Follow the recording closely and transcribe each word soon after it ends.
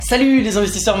Salut les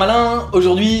investisseurs malins,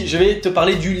 aujourd'hui je vais te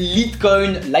parler du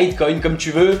Litecoin, Litecoin comme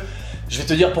tu veux. Je vais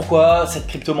te dire pourquoi cette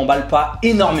crypto m'emballe pas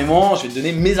énormément, je vais te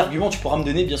donner mes arguments, tu pourras me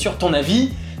donner bien sûr ton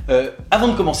avis. Avant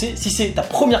de commencer, si c'est ta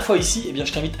première fois ici, eh bien,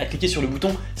 je t'invite à cliquer sur le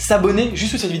bouton s'abonner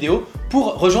juste sous cette vidéo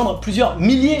pour rejoindre plusieurs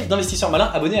milliers d'investisseurs malins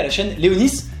abonnés à la chaîne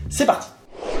Léonis. C'est parti!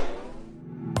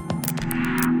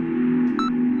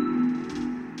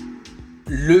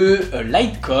 Le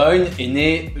Litecoin est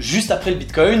né juste après le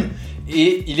Bitcoin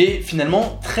et il est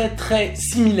finalement très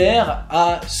similaire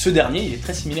à ce dernier, il est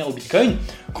très similaire au Bitcoin.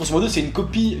 Grosso modo, c'est une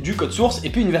copie du code source et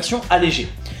puis une version allégée.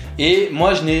 Et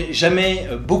moi, je n'ai jamais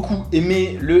beaucoup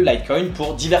aimé le Litecoin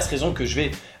pour diverses raisons que je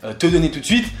vais te donner tout de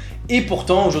suite. Et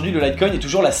pourtant, aujourd'hui, le Litecoin est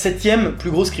toujours la 7e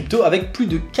plus grosse crypto avec plus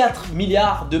de 4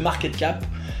 milliards de market cap.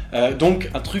 Donc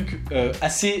un truc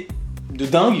assez de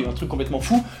dingue, un truc complètement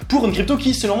fou pour une crypto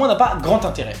qui, selon moi, n'a pas grand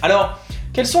intérêt. Alors,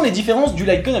 quelles sont les différences du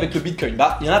Litecoin avec le Bitcoin?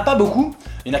 Il n'y en a pas beaucoup,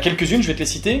 il y en a quelques-unes, je vais te les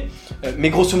citer. Mais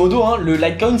grosso modo, le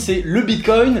Litecoin, c'est le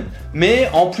Bitcoin, mais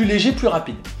en plus léger, plus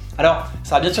rapide. Alors,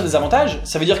 ça a bien sûr des avantages,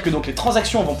 ça veut dire que donc, les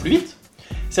transactions vont plus vite,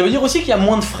 ça veut dire aussi qu'il y a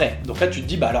moins de frais. Donc là, tu te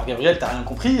dis, alors Gabriel, t'as rien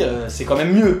compris, c'est quand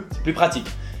même mieux, c'est plus pratique.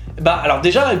 Alors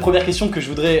déjà, une première question que je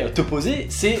voudrais te poser,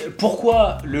 c'est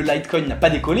pourquoi le Litecoin n'a pas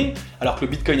décollé, alors que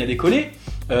le Bitcoin a décollé,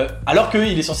 alors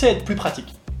qu'il est censé être plus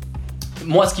pratique.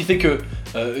 Moi, ce qui fait que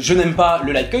je n'aime pas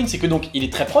le Litecoin, c'est que donc il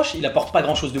est très proche, il apporte pas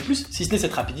grand chose de plus, si ce n'est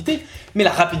cette rapidité. Mais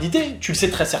la rapidité, tu le sais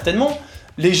très certainement,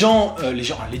 les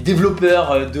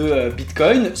développeurs de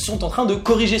Bitcoin sont en train de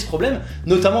corriger ce problème,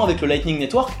 notamment avec le Lightning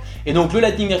Network. Et donc le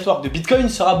Lightning Network de Bitcoin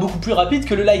sera beaucoup plus rapide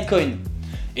que le Litecoin.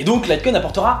 Et donc Litecoin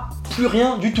n'apportera plus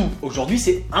rien du tout. Aujourd'hui,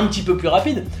 c'est un petit peu plus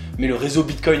rapide, mais le réseau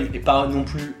Bitcoin n'est pas non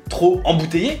plus trop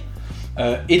embouteillé.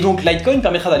 Et donc Litecoin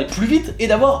permettra d'aller plus vite et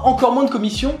d'avoir encore moins de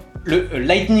commissions. Le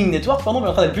Lightning Network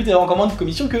permettra d'aller plus vite et d'avoir encore moins de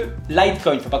commissions que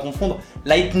Litecoin. Il ne faut pas confondre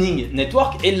Lightning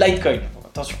Network et Litecoin.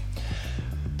 Attention.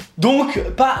 Donc,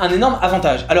 pas un énorme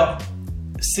avantage. Alors,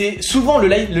 c'est souvent le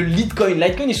Litecoin.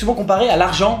 Litecoin est souvent comparé à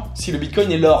l'argent si le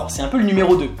Bitcoin est l'or. C'est un peu le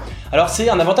numéro 2. Alors, c'est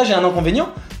un avantage et un inconvénient.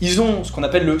 Ils ont ce qu'on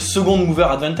appelle le second mover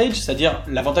advantage, c'est-à-dire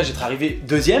l'avantage d'être arrivé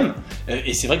deuxième.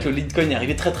 Et c'est vrai que le Litecoin est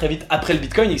arrivé très vite après le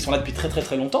Bitcoin et ils sont là depuis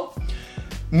très longtemps.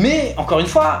 Mais encore une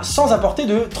fois, sans apporter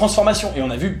de transformation. Et on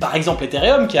a vu par exemple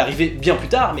Ethereum qui est arrivé bien plus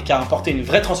tard, mais qui a apporté une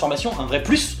vraie transformation, un vrai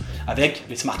plus, avec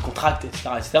les smart contracts,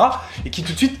 etc. et qui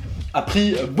tout de suite a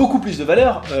pris beaucoup plus de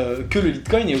valeur que le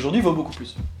Litecoin et aujourd'hui vaut beaucoup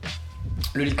plus.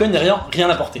 Le Litecoin n'a rien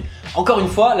apporté. Encore une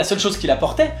fois, la seule chose qu'il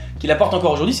apporte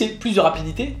encore aujourd'hui, c'est plus de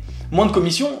rapidité, moins de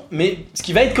commissions, mais ce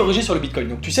qui va être corrigé sur le Bitcoin.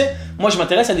 Donc tu sais, moi je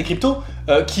m'intéresse à des cryptos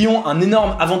qui ont un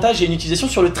énorme avantage et une utilisation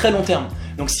sur le très long terme.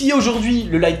 Donc si aujourd'hui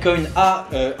le Litecoin a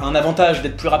un avantage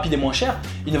d'être plus rapide et moins cher,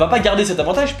 il ne va pas garder cet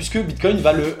avantage puisque Bitcoin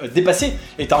va le dépasser.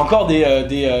 Et tu as encore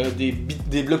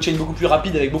des blockchains beaucoup plus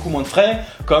rapides avec beaucoup moins de frais,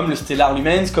 comme le Stellar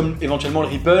Lumens, comme éventuellement le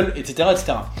Ripple, etc.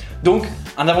 Donc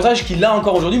un avantage qu'il a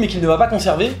encore aujourd'hui mais qu'il ne va pas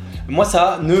conserver, moi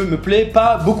ça ne me plaît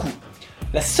pas beaucoup.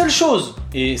 La seule chose,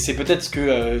 et c'est peut-être ce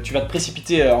que tu vas te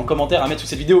précipiter en commentaire à mettre sous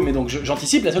cette vidéo, mais donc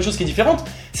j'anticipe, la seule chose qui est différente,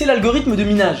 c'est l'algorithme de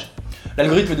minage.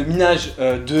 L'algorithme de minage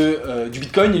du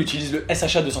Bitcoin, il utilise le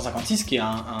SHA-256, qui est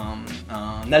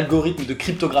un algorithme de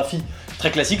cryptographie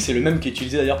très classique, c'est le même qui est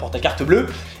utilisé d'ailleurs pour ta carte bleue,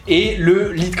 et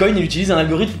le Litecoin, il utilise un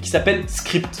algorithme qui s'appelle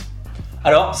Script.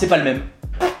 Alors, c'est pas le même.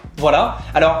 Voilà,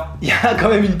 alors il y a quand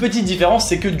même une petite différence,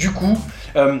 c'est que du coup,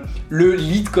 le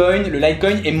Litecoin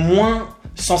est moins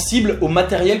sensible au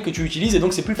matériel que tu utilises et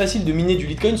donc c'est plus facile de miner du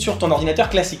Litecoin sur ton ordinateur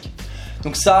classique.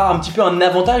 Donc ça a un petit peu un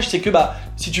avantage, c'est que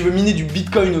si tu veux miner du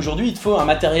Bitcoin aujourd'hui, il te faut un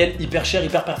matériel hyper cher,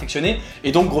 hyper perfectionné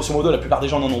et donc grosso modo la plupart des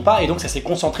gens n'en ont pas et donc ça s'est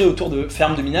concentré autour de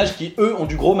fermes de minage qui eux ont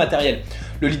du gros matériel.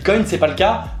 Le Litecoin c'est pas le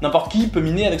cas, n'importe qui peut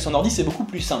miner avec son ordi, c'est beaucoup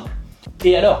plus simple.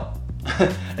 Et alors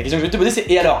la question que je vais te poser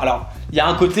c'est et alors il y a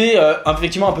un côté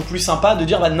effectivement un peu plus sympa de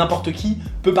dire n'importe qui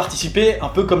peut participer, un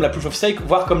peu comme la proof of stake,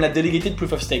 voire comme la delegated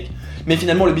proof of stake. Mais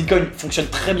finalement le Bitcoin fonctionne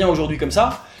très bien aujourd'hui comme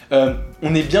ça.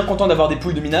 On est bien content d'avoir des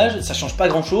poules de minage, ça change pas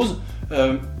grand chose.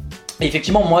 Et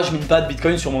effectivement, moi je mine pas de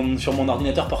Bitcoin sur mon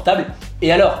ordinateur portable.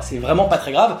 Et alors, c'est vraiment pas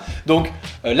très grave. Donc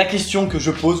la question que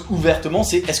je pose ouvertement,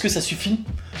 c'est est-ce que ça suffit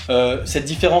cette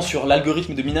différence sur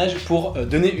l'algorithme de minage pour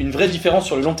donner une vraie différence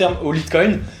sur le long terme au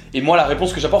Litecoin? Et moi la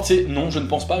réponse que j'apporte c'est non, je ne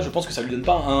pense pas. Je pense que ça lui donne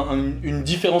pas une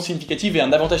différence significative et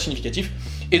un avantage significatif.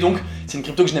 Et donc c'est une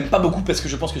crypto que je n'aime pas beaucoup parce que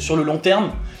je pense que sur le long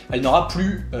terme, elle n'aura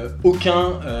plus aucune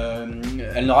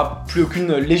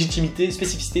légitimité,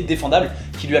 spécificité défendable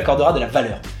qui lui accordera de la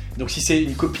valeur. Donc si c'est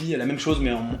une copie, la même chose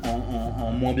mais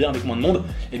en moins bien avec moins de monde,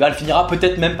 et elle finira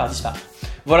peut-être même par disparaître.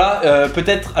 Voilà,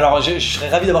 peut-être, alors je serais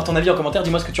ravi d'avoir ton avis en commentaire,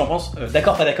 dis-moi ce que tu en penses,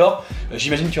 d'accord, pas d'accord.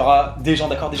 J'imagine qu'il y aura des gens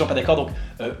d'accord, des gens pas d'accord, donc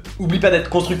oublie pas d'être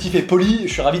constructif et poli,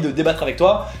 je suis ravi de débattre avec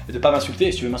toi, et de pas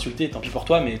m'insulter. Si tu veux m'insulter, tant pis pour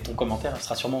toi, mais ton commentaire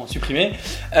sera sûrement supprimé.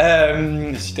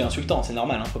 Si t'es insultant, c'est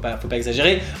normal, hein, faut pas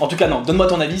exagérer. En tout cas, non, donne-moi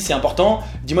ton avis, c'est important.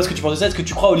 Dis-moi ce que tu penses de ça, est-ce que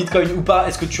tu crois au Litecoin ou pas,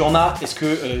 est-ce que tu en as, est-ce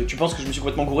que tu penses que je me suis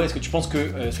complètement gouré, est-ce que tu penses que,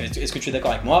 est-ce que tu es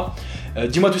d'accord avec moi?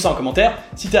 Dis-moi tout ça en commentaire.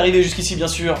 Si t'es arrivé jusqu'ici, bien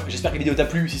sûr, j'espère que la vidéo t'a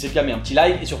plu, si c'est le cas, mets un petit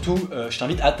like, et surtout, je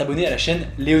t'invite à t'abonner à la chaîne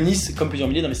Léonis, comme plusieurs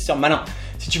milliers d'investisseurs malins.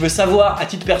 Si tu veux savoir à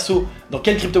titre perso dans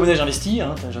quelle crypto-monnaie j'investis,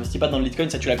 hein, j'investis pas dans le Litecoin,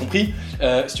 ça tu l'as compris.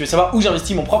 Si tu veux savoir où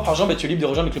j'investis mon propre argent, bah, tu es libre de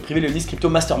rejoindre le club privé Léonis Crypto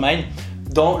Mastermind,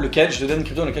 dans lequel je te donne une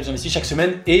crypto dans laquelle j'investis chaque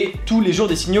semaine et tous les jours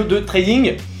des signaux de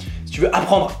trading. Si tu veux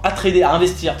apprendre à trader, à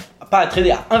investir, pas à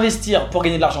trader, à investir pour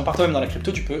gagner de l'argent par toi-même dans la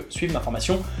crypto, tu peux suivre ma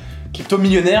formation Crypto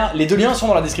Millionnaire. Les deux liens sont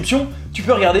dans la description. Tu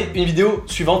peux regarder une vidéo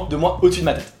suivante de moi au-dessus de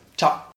ma tête. Ciao!